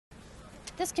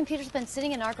This computer's been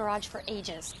sitting in our garage for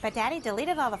ages. But Daddy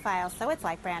deleted all the files, so it's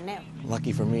like brand new.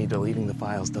 Lucky for me, deleting the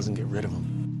files doesn't get rid of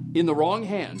them. In the wrong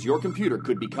hands, your computer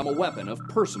could become a weapon of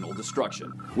personal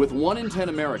destruction. With 1 in 10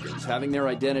 Americans having their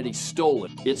identity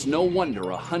stolen, it's no wonder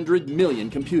 100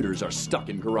 million computers are stuck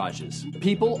in garages.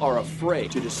 People are afraid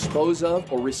to dispose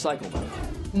of or recycle them.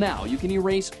 Now you can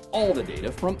erase all the data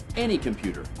from any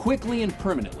computer, quickly and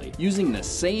permanently, using the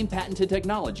same patented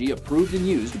technology approved and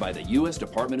used by the U.S.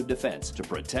 Department of Defense to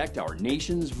protect our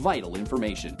nation's vital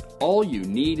information. All you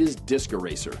need is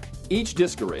DiskEraser. Each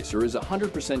disk eraser is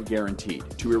 100% guaranteed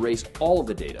to erase all of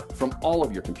the data from all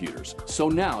of your computers, so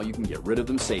now you can get rid of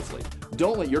them safely.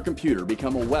 Don't let your computer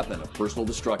become a weapon of personal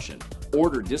destruction.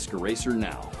 Order DiskEraser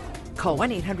now. Call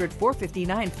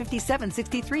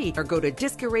 1-800-459-5763 or go to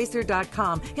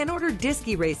DiskEraser.com and order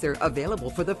DiskEraser,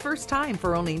 available for the first time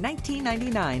for only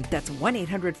 $19.99. That's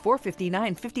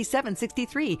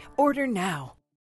 1-800-459-5763. Order now.